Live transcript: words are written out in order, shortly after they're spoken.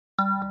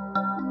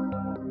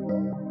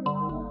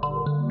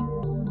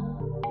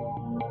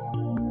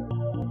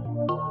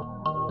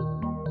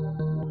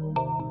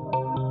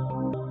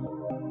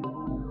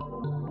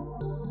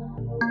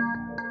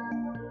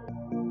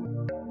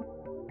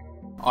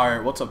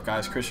Alright, what's up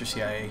guys, Chris or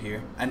CIA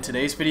here, and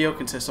today's video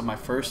consists of my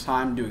first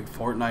time doing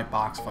Fortnite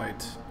box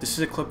fights. This is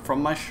a clip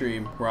from my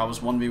stream where I was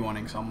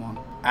 1v1ing someone.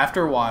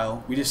 After a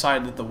while, we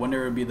decided that the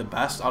winner would be the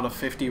best out of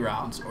 50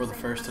 rounds, or the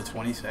first to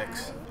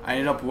 26. I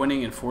ended up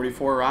winning in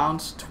 44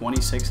 rounds,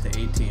 26 to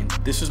 18.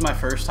 This was my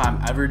first time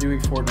ever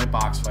doing Fortnite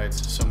box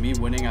fights, so me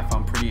winning I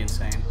found pretty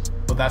insane.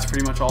 But that's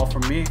pretty much all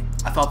from me.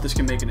 I thought this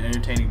could make an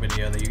entertaining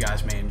video that you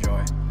guys may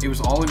enjoy. It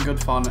was all in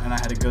good fun and I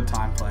had a good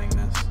time playing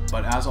this.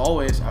 But as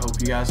always, I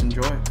hope you guys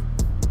enjoy.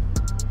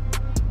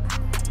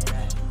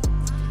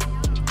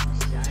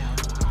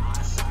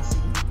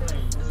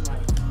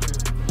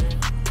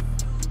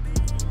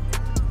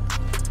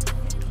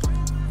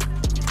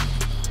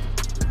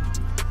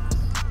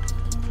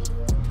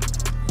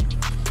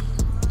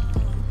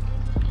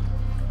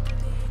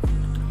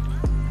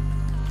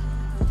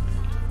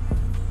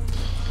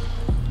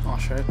 Oh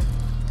shit.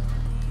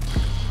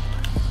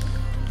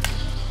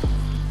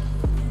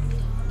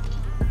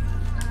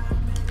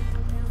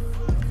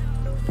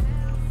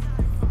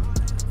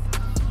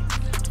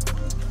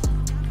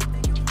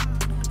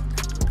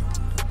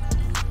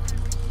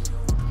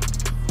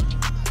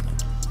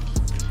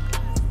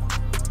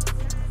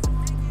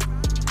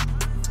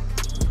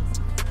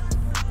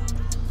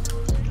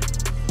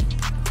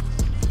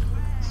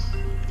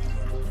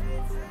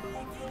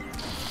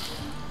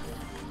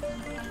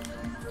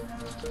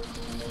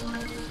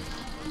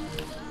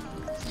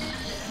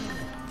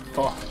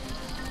 Fuck.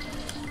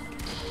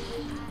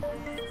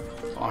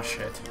 Oh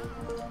shit.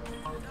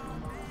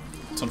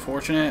 It's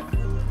unfortunate.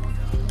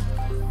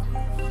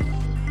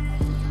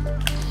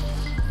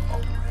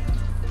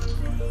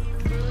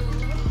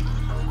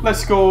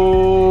 Let's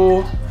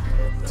go.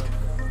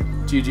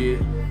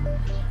 GG.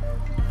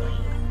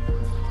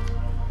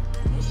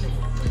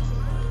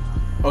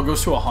 Oh, it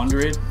goes to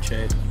 100?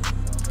 Shit.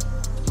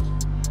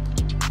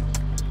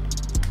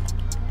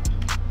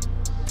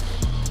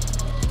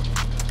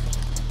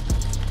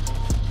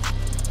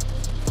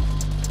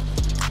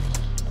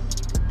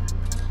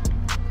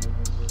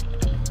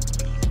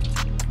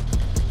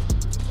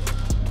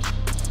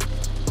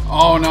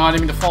 Oh no, I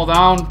didn't mean to fall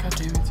down. God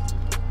damn it.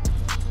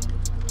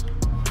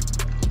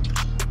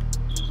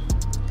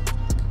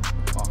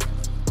 Fuck.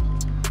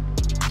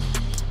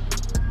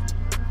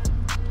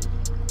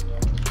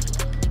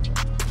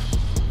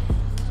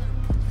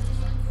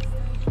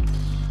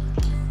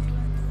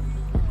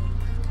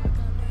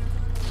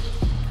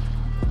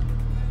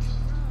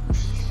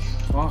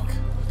 Fuck.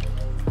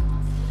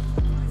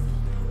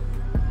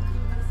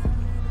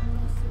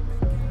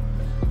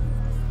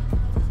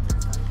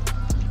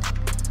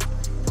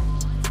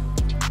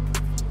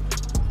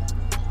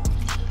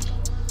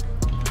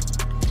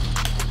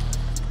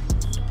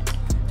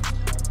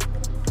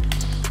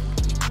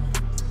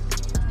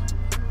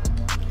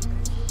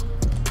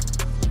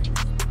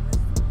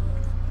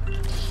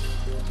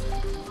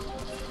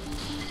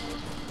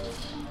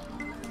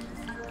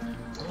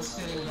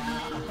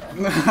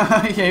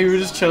 Yeah, you were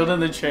just chilling in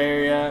the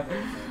chair, yeah.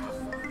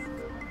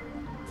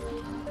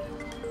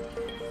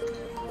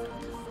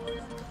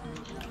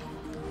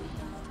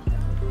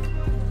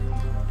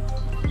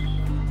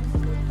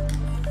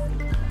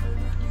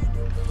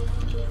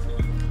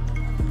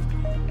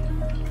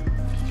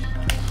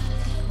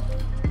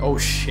 Oh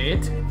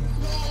shit.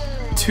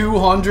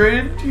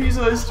 200?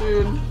 Jesus,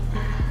 dude.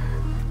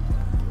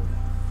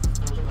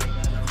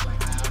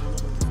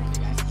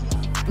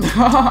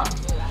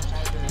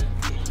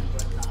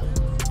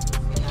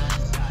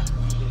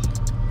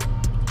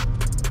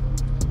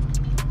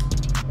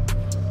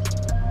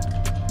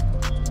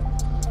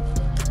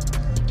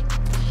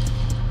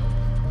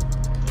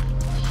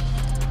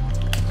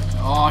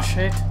 Oh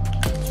shit.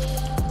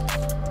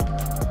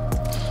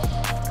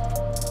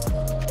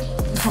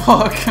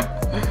 Fuck.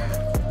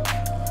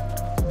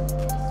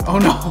 Oh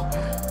no.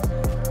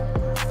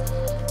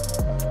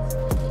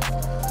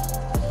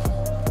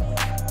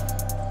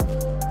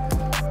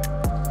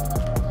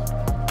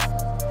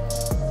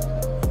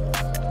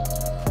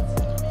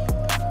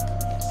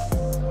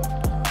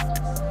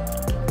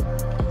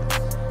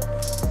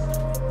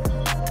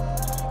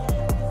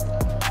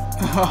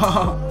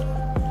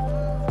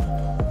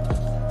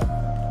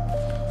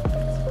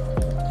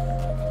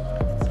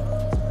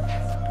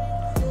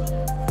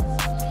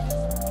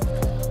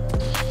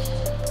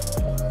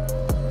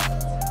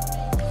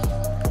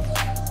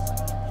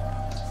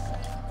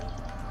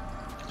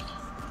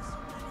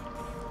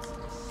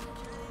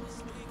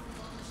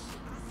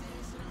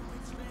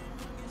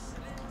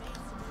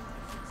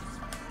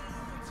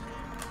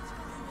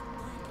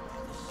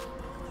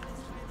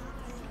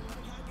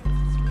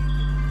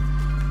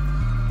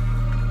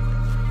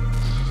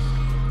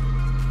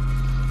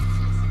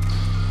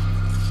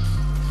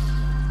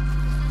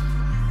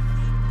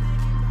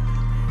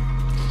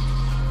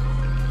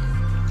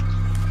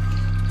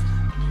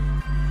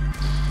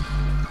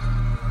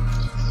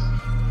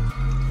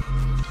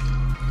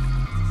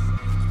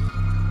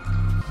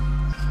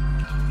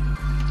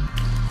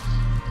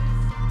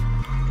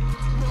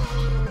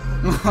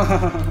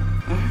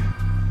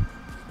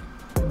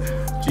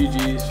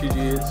 GG's,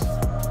 GG's.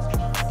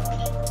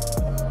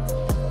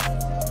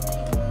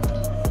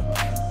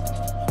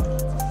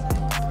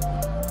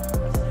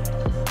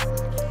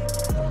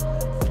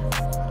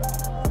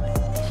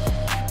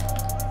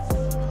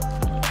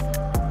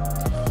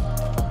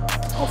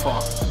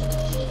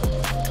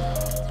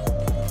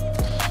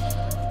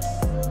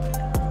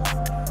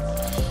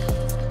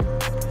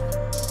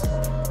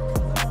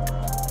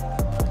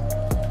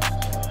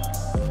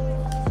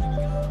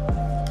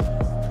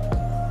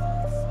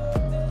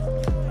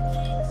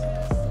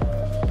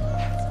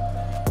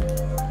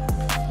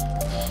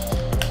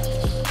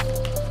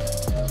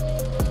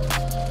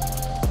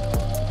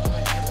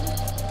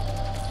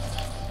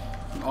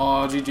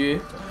 Oh,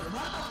 GG.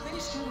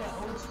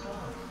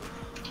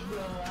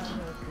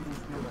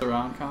 The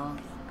round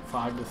count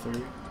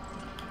 5-3.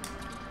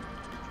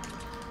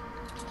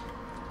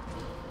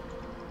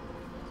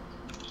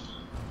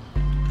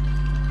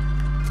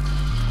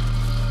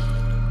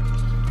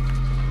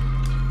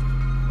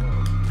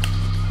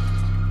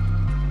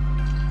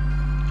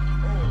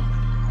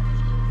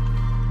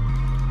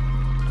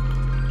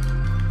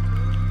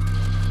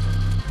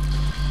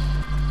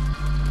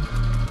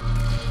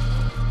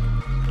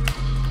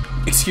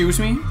 Excuse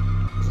me?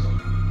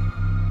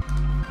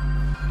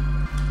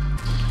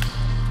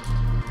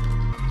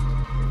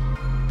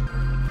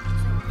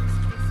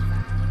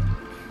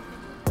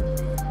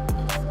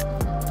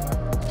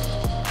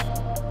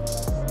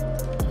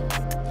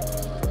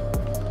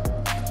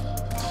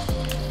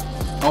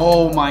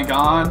 Oh my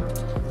god.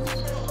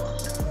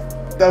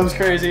 That was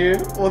crazy.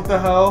 What the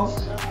hell?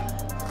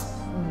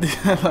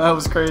 That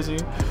was crazy.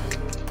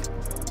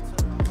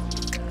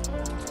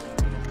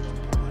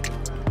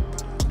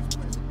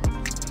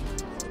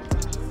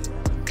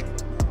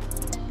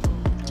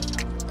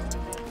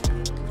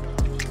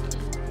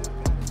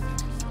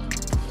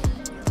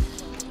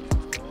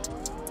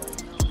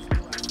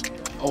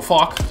 Oh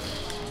fuck.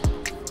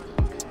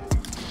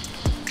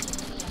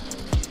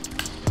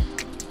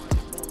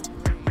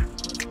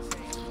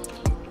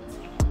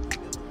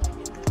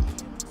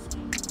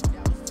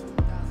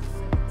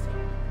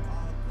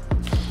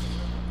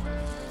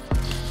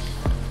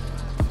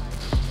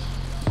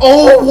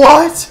 Oh,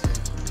 what?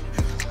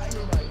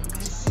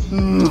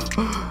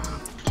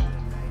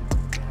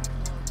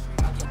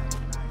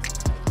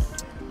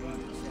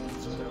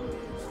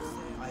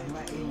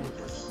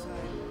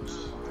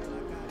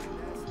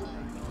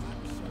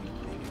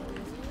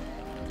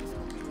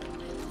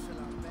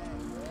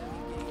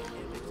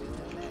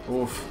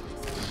 Oof.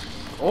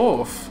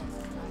 Oof.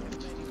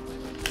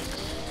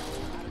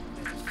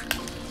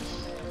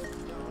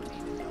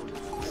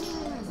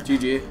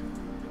 GG.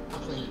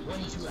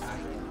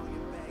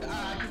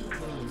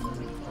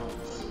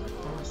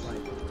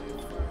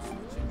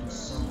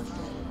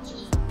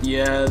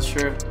 Yeah, that's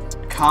true.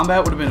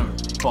 Combat would have been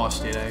a boss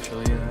state,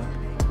 actually. Yeah.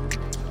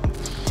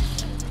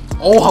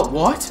 Oh,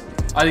 what?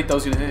 I think that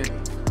was gonna hit.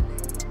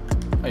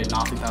 I did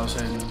not think that was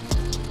hitting.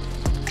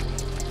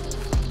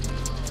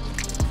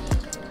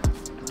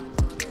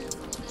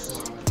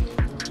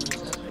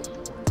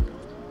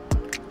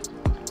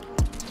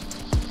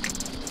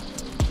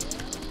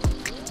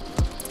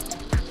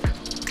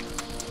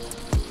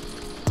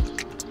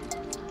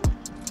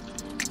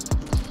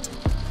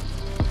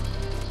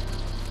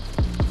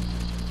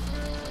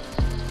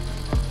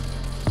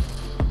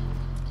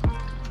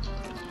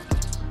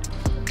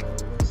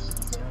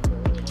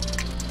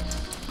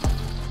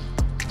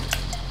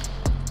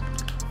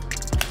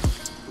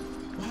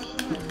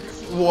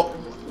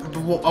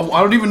 What?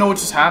 I don't even know what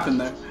just happened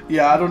there.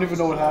 Yeah, I don't even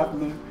know what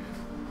happened there.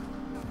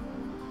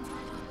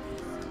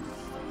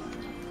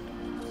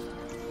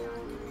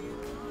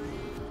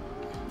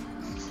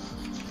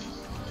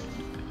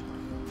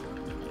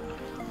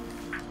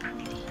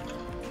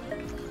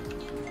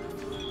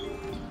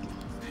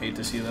 Hate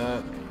to see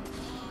that.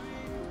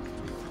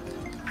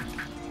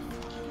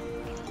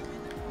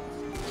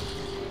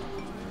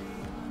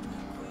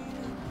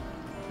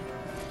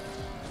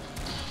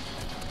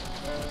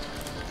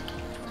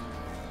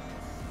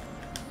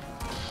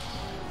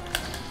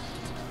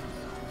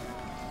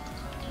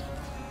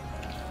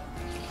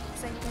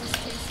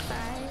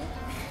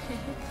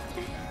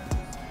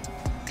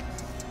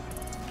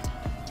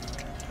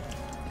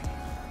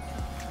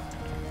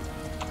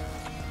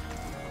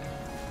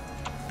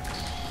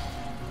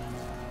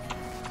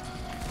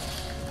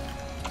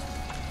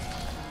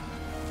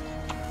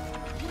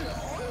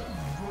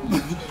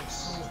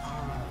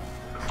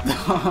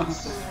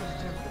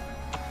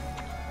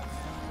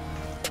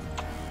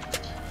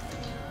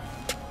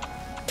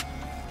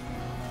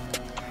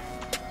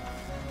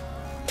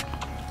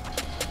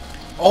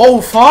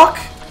 Oh fuck!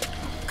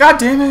 God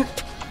damn it!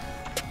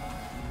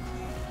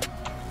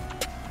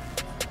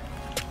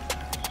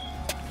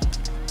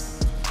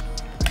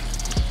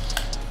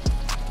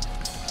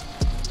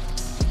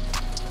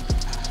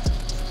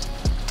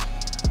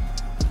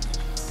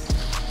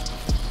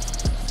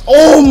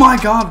 Oh my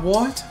god,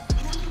 what?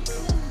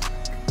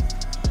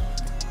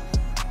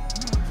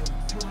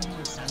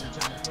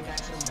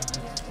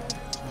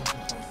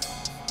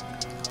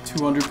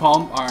 $200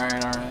 pump?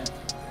 Alright, alright.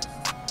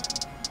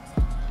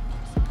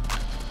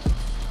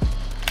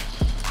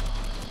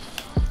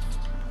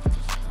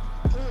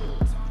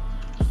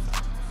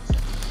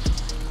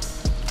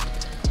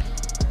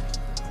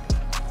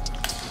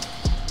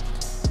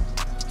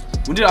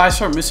 When did I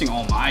start missing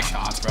all my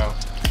shots, bro?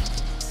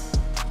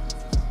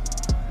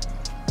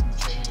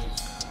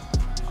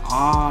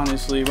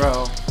 Honestly,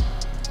 bro.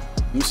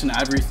 I'm missing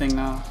everything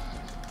now.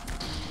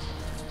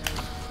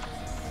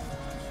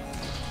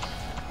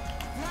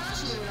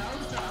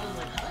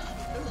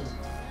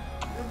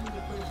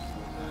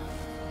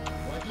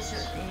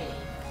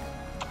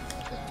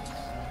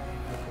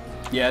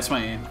 Yeah, it's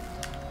my aim.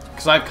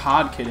 Because I have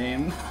COD kid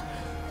aim.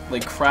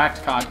 Like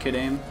cracked COD kid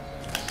aim.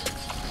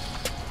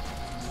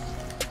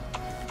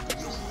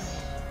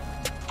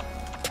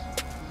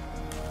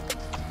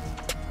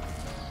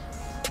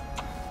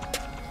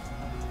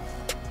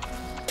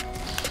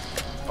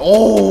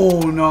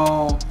 Oh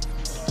no.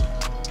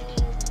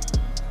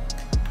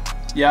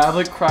 Yeah, I have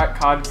like cracked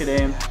COD kid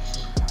aim.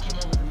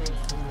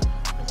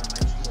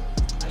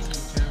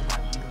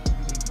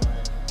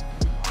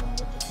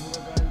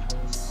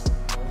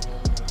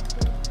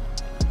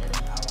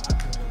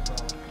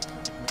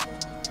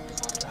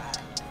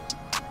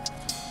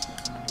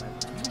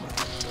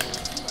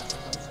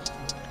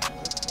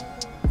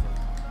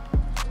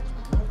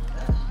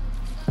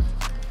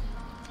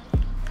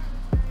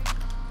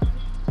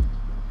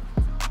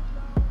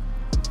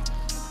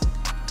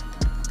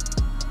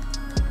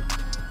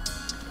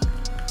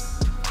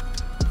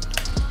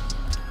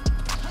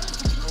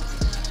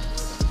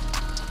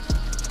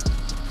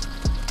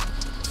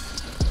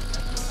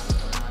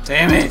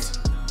 Damn it!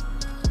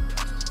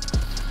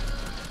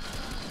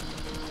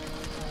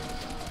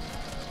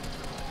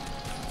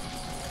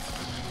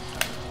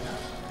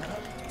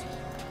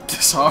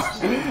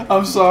 Sorry.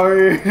 I'm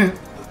sorry.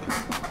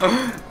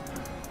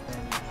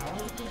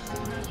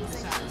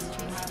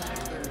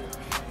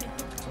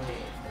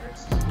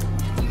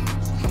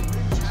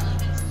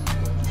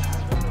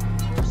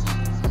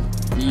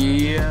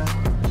 Yeah.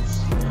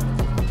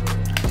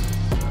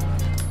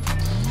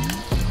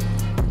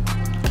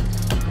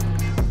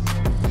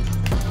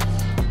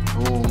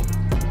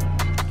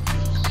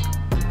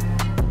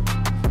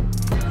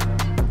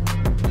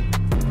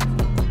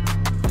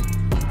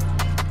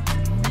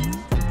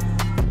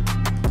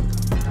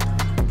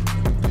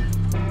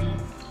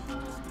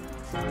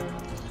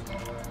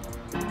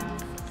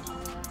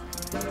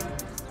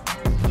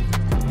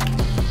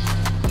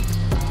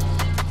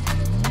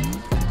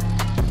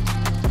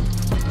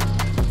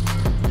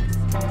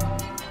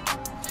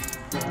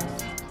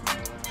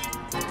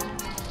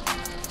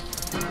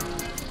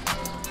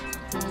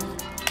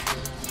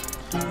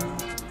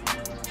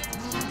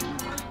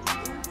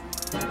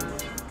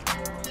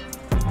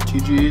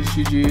 GG's,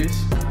 GG's.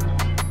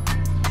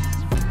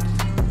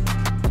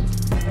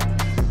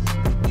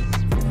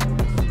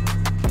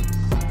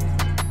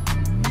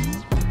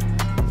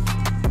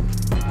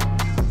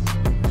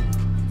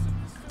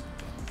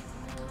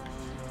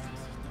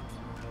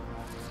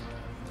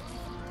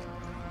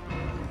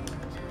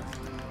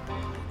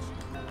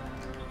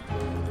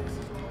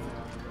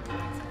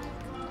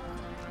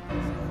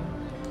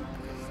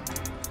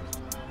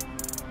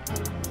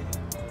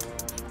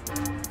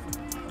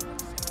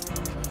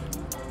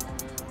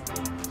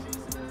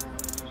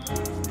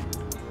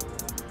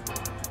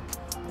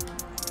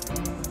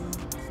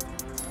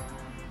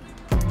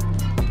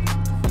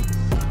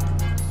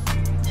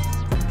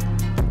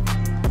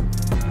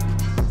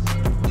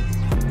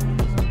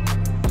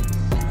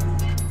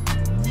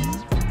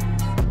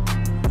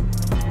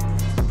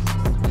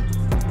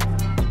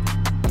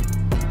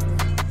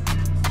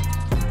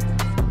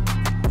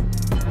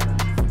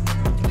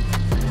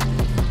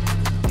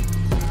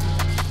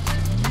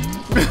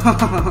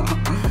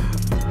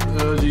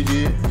 Oh, GG.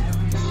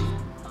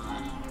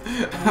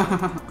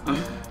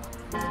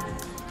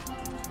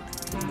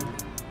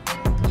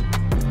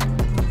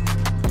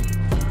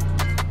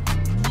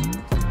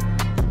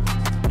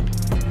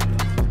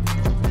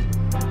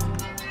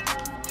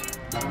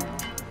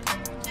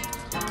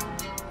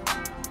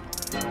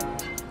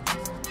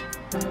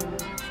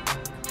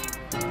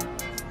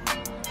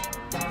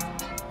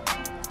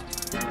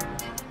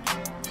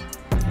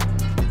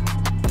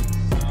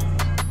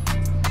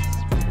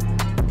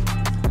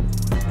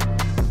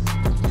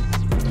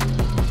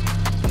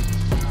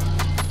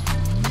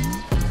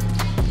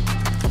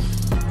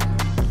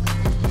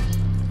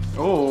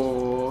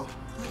 Oh.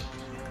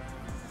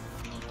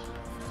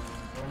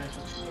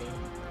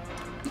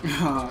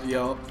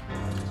 Yup.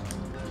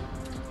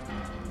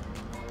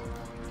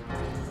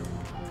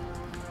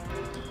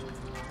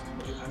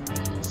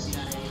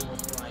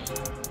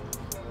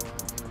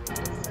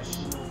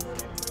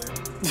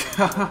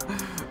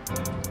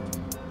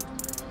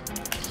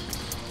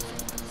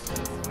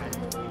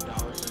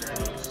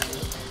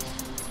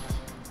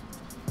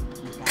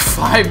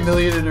 $5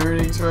 million in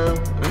earnings, bro.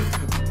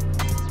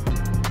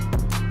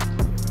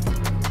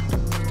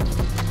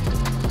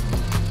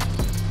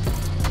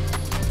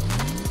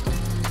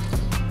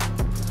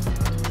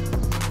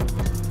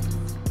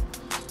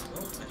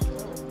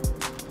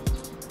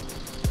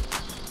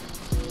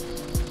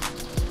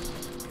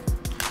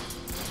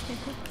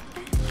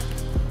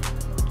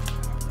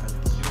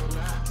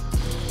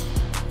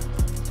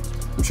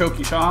 I'm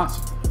choky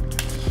shots.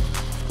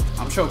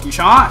 I'm choky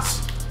shots.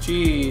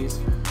 Jeez.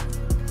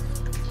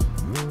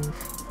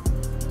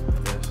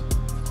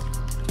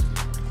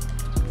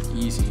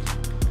 Easy.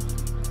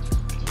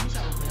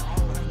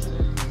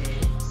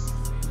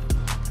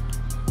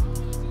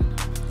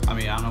 I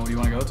mean, I don't know where you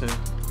want to go to.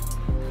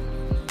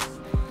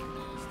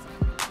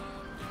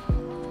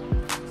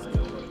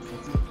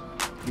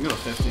 You can go to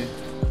 50.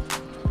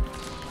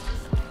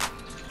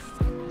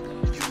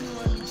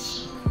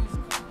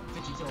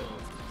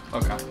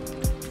 Okay.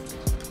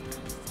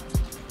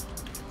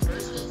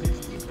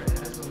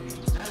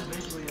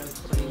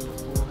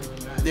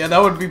 Yeah,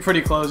 that would be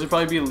pretty close. It'd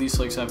probably be at least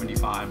like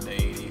 75 to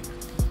 80.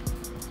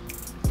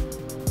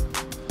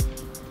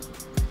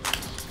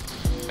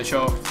 I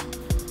choked.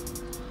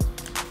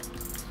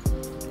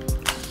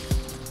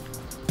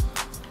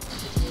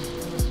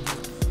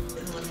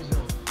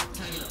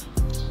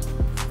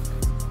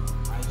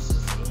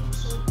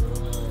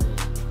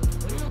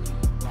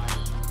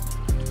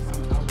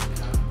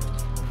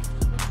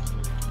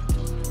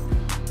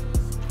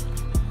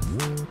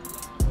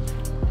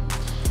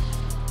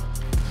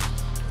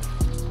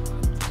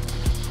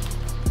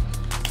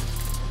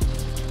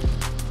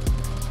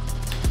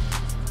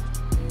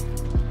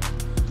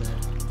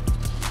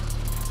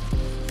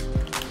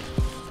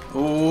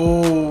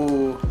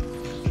 Ooh.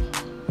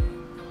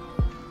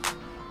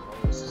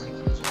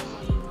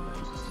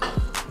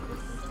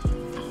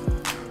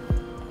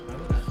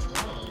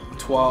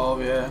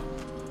 $12, yeah.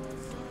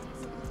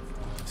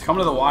 It's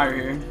coming to the wire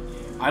here.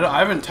 I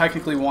haven't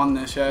technically won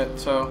this yet,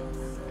 so.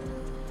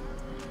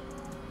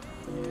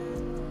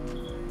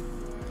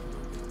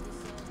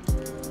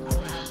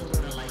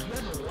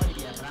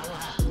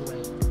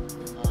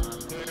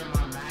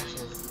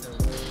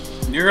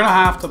 You're gonna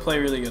have to play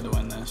really good to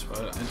win this,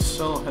 but it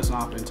still has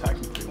not been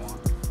technically won.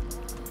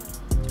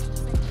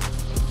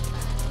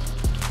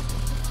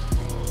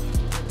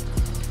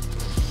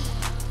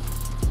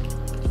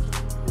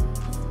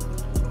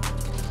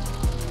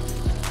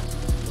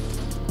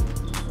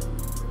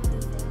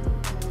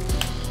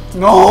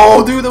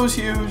 No, dude, that was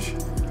huge.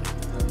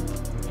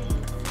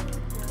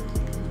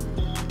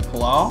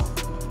 Hello?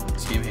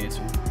 This game hates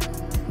me.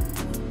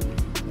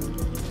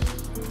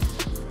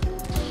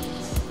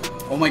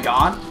 Oh my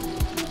god.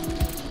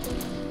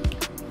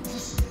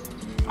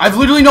 I've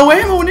literally no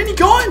ammo and any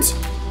guns!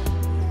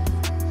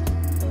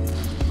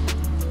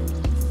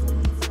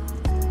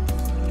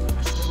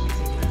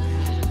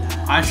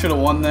 I should have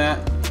won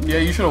that. Yeah,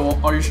 you should have won.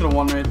 Oh, you should have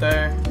won right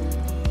there.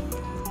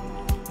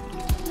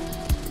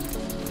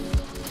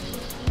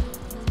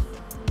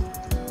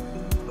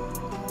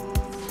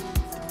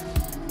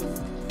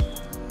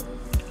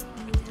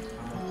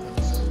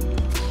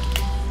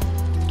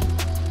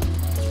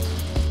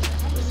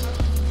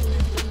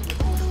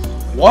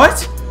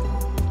 What?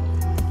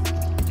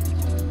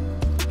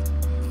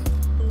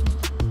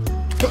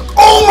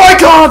 Oh my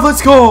god,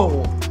 let's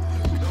go!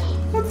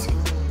 That's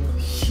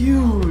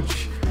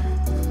huge.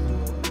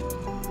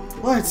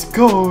 Let's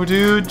go,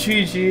 dude.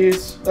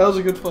 GG's. That was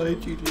a good play.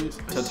 GG's.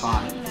 To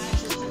tie.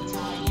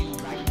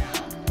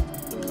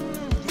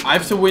 I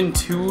have to win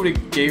 2 to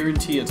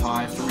guarantee a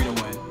tie, 3 to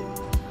win.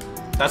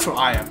 That's what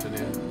I have to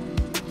do.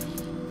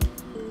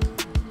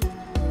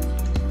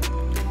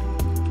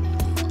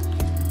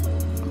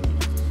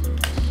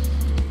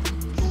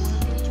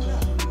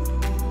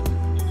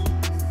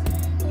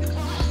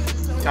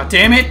 God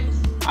damn it!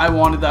 I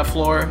wanted that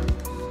floor.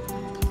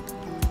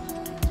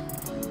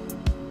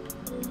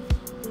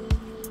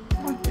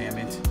 God damn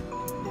it.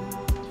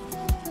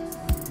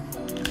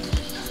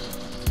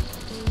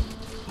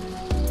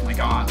 Oh my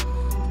god.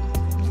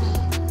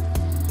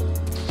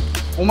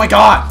 Oh my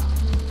god!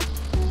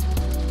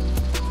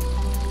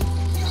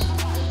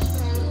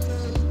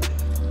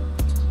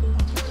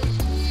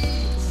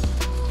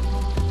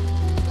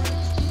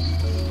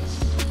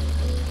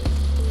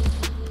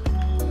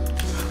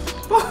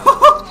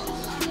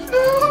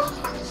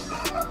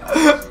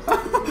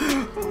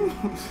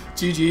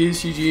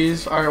 GG's,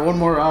 GG's. Alright, one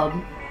more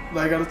round.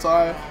 I gotta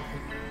tie.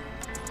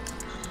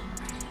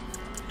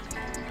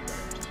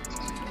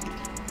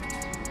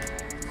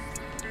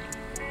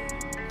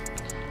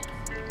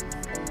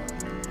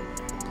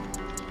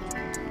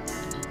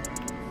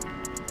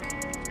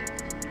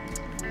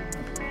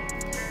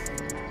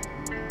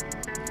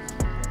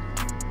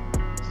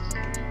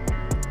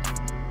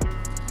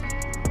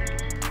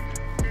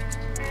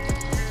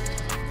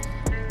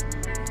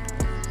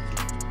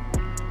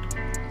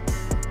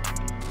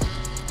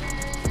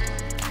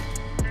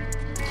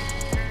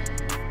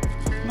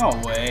 No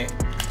way.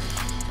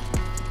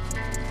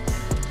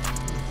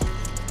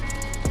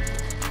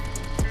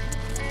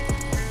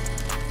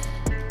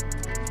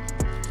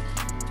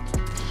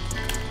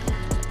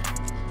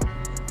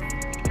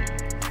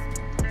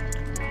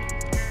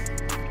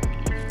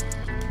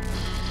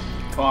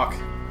 Fuck.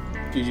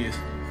 GG's.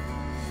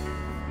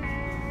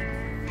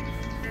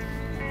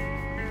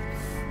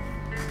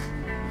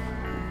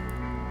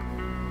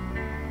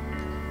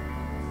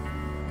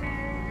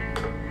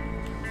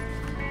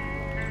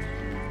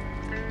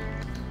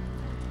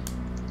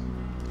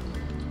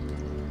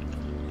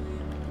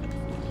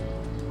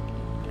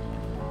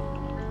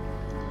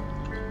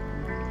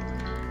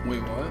 Wait,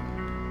 what?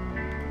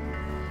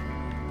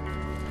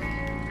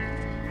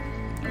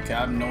 Okay,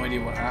 I have no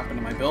idea what happened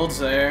to my builds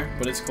there,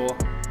 but it's cool.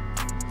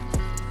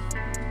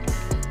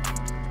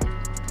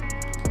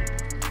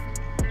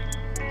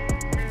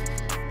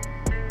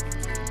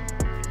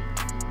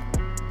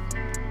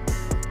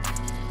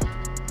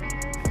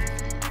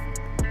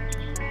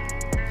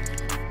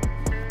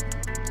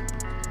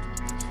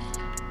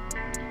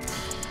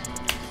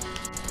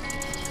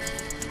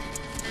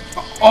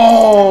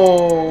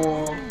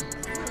 Oh!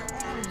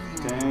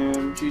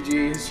 Damn,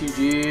 GG's,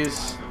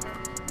 GG's.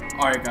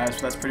 Alright guys,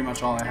 so that's pretty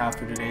much all I have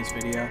for today's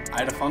video. I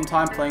had a fun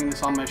time playing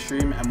this on my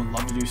stream and would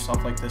love to do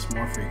stuff like this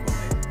more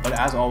frequently. But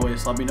as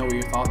always, let me know what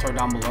your thoughts are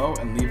down below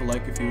and leave a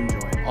like if you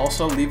enjoyed.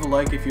 Also, leave a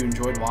like if you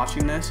enjoyed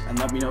watching this and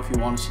let me know if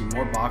you want to see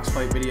more box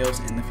fight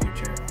videos in the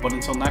future. But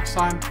until next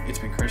time, it's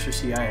been Chris or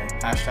CIA.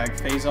 Hashtag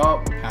phase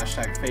up,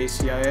 hashtag phase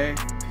CIA.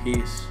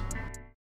 Peace.